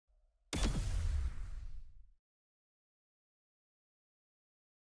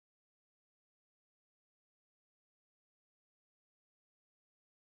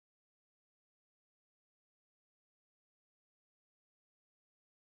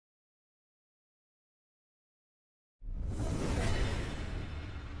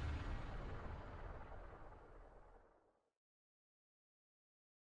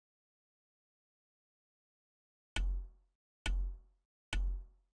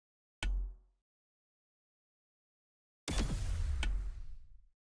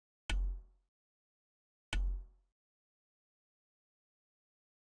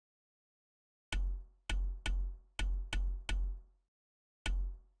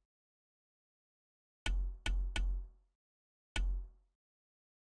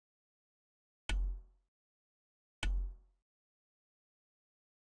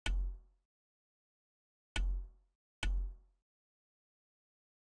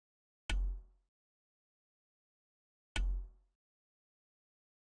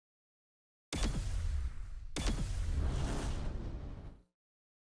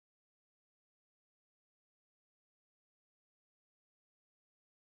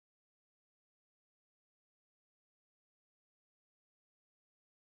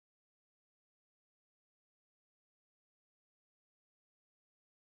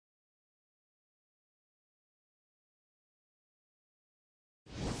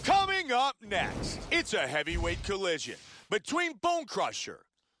Coming up next, it's a heavyweight collision between Bone Crusher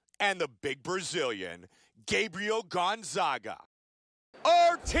and the big Brazilian, Gabriel Gonzaga.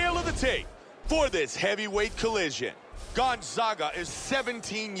 Our tale of the tape for this heavyweight collision. Gonzaga is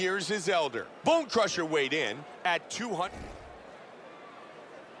 17 years his elder. Bone Crusher weighed in at 200.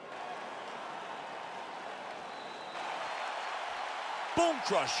 Bone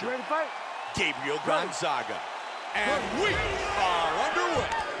Crusher, ready to fight? Gabriel Gonzaga. And we are underway.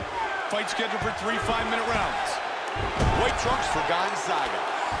 Fight scheduled for 3 5-minute rounds. White trunks for Gonzaga.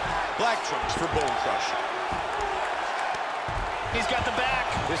 Black trunks for Bone Crusher. He's got the back.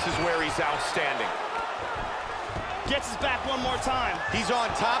 This is where he's outstanding. Gets his back one more time. He's on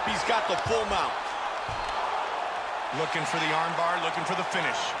top. He's got the full mount. Looking for the armbar, looking for the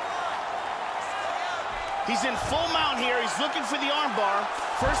finish. He's in full mount here. He's looking for the armbar.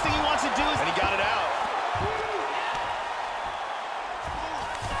 First thing he wants to do is... And he got it out.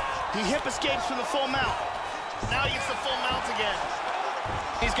 He hip escapes from the full mount. Now he gets the full mount again.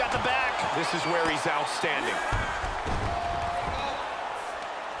 He's got the back. This is where he's outstanding.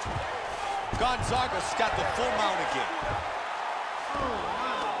 Gonzaga's got the full mount again.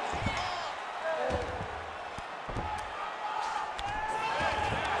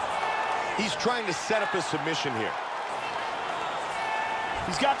 He's trying to set up a submission here.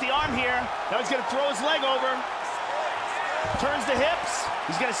 He's got the arm here. Now he's going to throw his leg over. Turns the hips.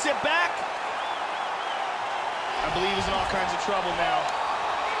 He's going to sit back. I believe he's in all kinds of trouble now.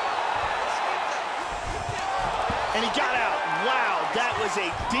 And he got out. Wow, that was a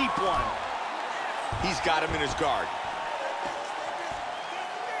deep one. He's got him in his guard.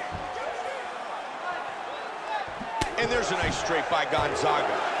 And there's a nice straight by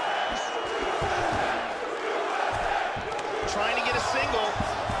Gonzaga. Trying to get a single.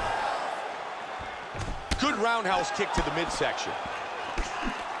 Good roundhouse kick to the midsection.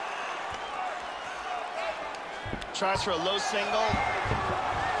 Tries for a low single.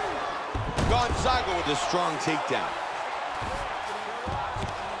 Gonzaga with a strong takedown.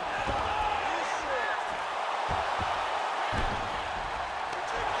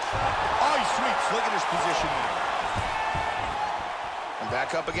 Oh, he sweeps. Look at his position there. And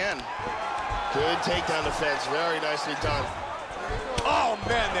back up again. Good takedown defense. Very nicely done. Oh,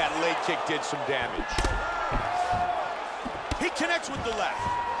 man, that leg kick did some damage. He connects with the left.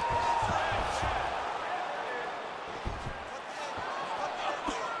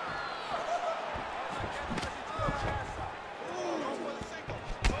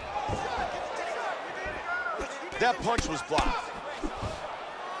 That punch was blocked.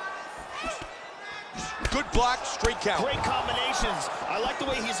 Good block, straight count. Great combinations. I like the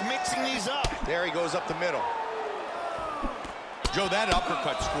way he's mixing these up. There he goes up the middle. Joe, that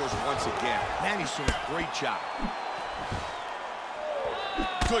uppercut scores once again. Man, he's doing a great job.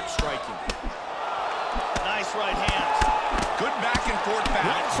 Good striking. Nice right hand. Good back and forth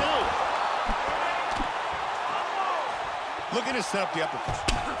battle. 1-2. Looking to set up the uppercut.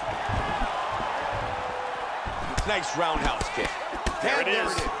 Nice roundhouse kick. There it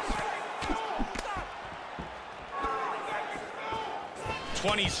is.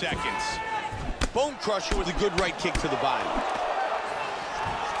 20 seconds. Bone Crusher with a good right kick to the body.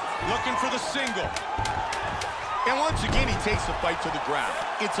 Looking for the single. And once again, he takes the fight to the ground.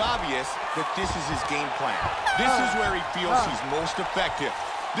 It's obvious that this is his game plan. This is where he feels he's most effective.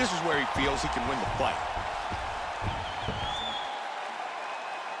 This is where he feels he can win the fight.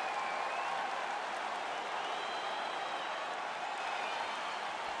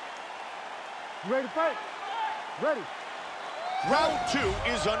 You ready to fight? Ready. Round 2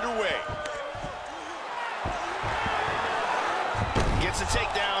 is underway. Gets a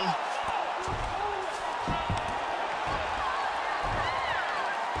takedown.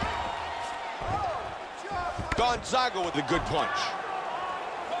 Gonzaga with a good punch.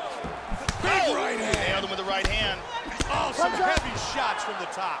 Big right hand. Nailed him with the right hand. Oh, some heavy shots from the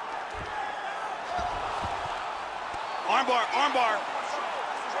top. Armbar, armbar.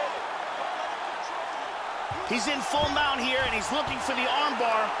 He's in full mount here, and he's looking for the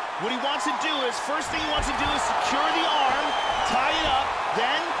armbar. What he wants to do is, first thing he wants to do is secure the arm, tie it up,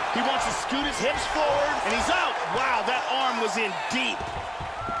 then he wants to scoot his hips forward, and he's out. Wow, that arm was in deep.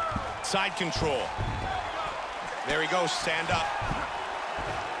 Side control. There he goes, stand up.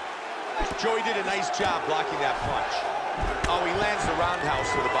 Joey did a nice job blocking that punch. Oh, he lands the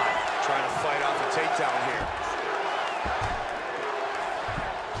roundhouse to the body. Trying to fight off a takedown here.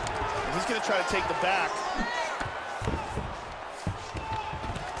 He's going to try to take the back.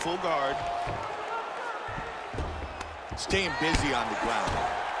 Full guard. Staying busy on the ground.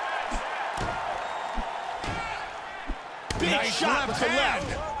 Big Nice shot with the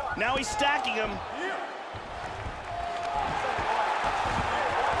left. Now he's stacking him.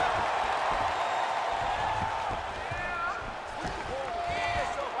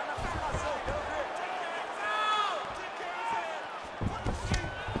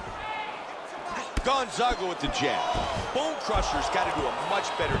 Gonzaga with the jab. Bone Crusher's got to do a much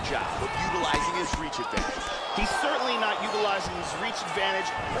better job of utilizing his reach advantage. He's certainly not utilizing his reach advantage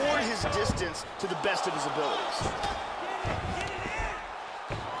or his distance to the best of his abilities.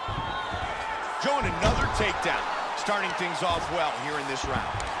 Showing another takedown. Starting things off well here in this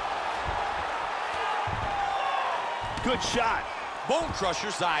round. Good shot. Bone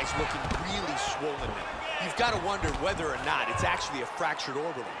Crusher's eyes looking really swollen now. You've got to wonder whether or not it's actually a fractured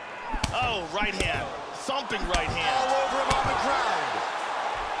orbital. Oh, right hand. Thumping right hand. All over him on the ground.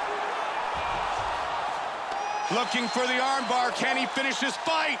 Looking for the armbar. Can he finish this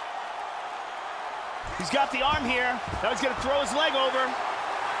fight? He's got the arm here. Now he's going to throw his leg over.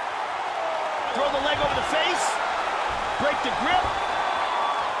 Throw the leg over the face. Break the grip.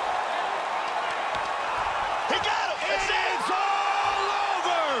 He got him. That's it. It's all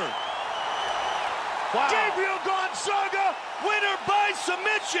over. Wow. Gabriel Gonzaga, winner by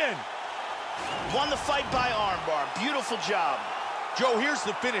submission. Won the fight by armbar. Beautiful job. Joe, here's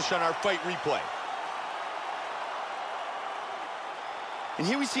the finish on our fight replay. And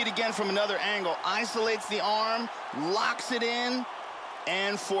here we see it again from another angle. Isolates the arm, locks it in,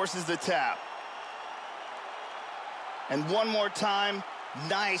 and forces the tap. And one more time,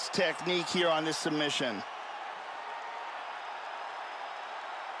 nice technique here on this submission.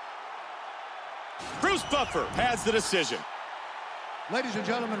 Bruce Buffer has the decision. Ladies and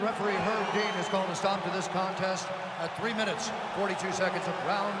gentlemen, referee Herb Dean has called a stop to this contest at 3 minutes, 42 seconds of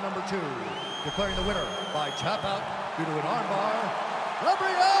round number 2. Declaring the winner by tap out due to an armbar,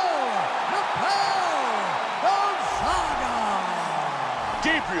 Gabriel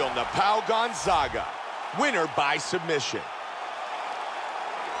Gonzaga! Gabriel Gonzaga, winner by submission.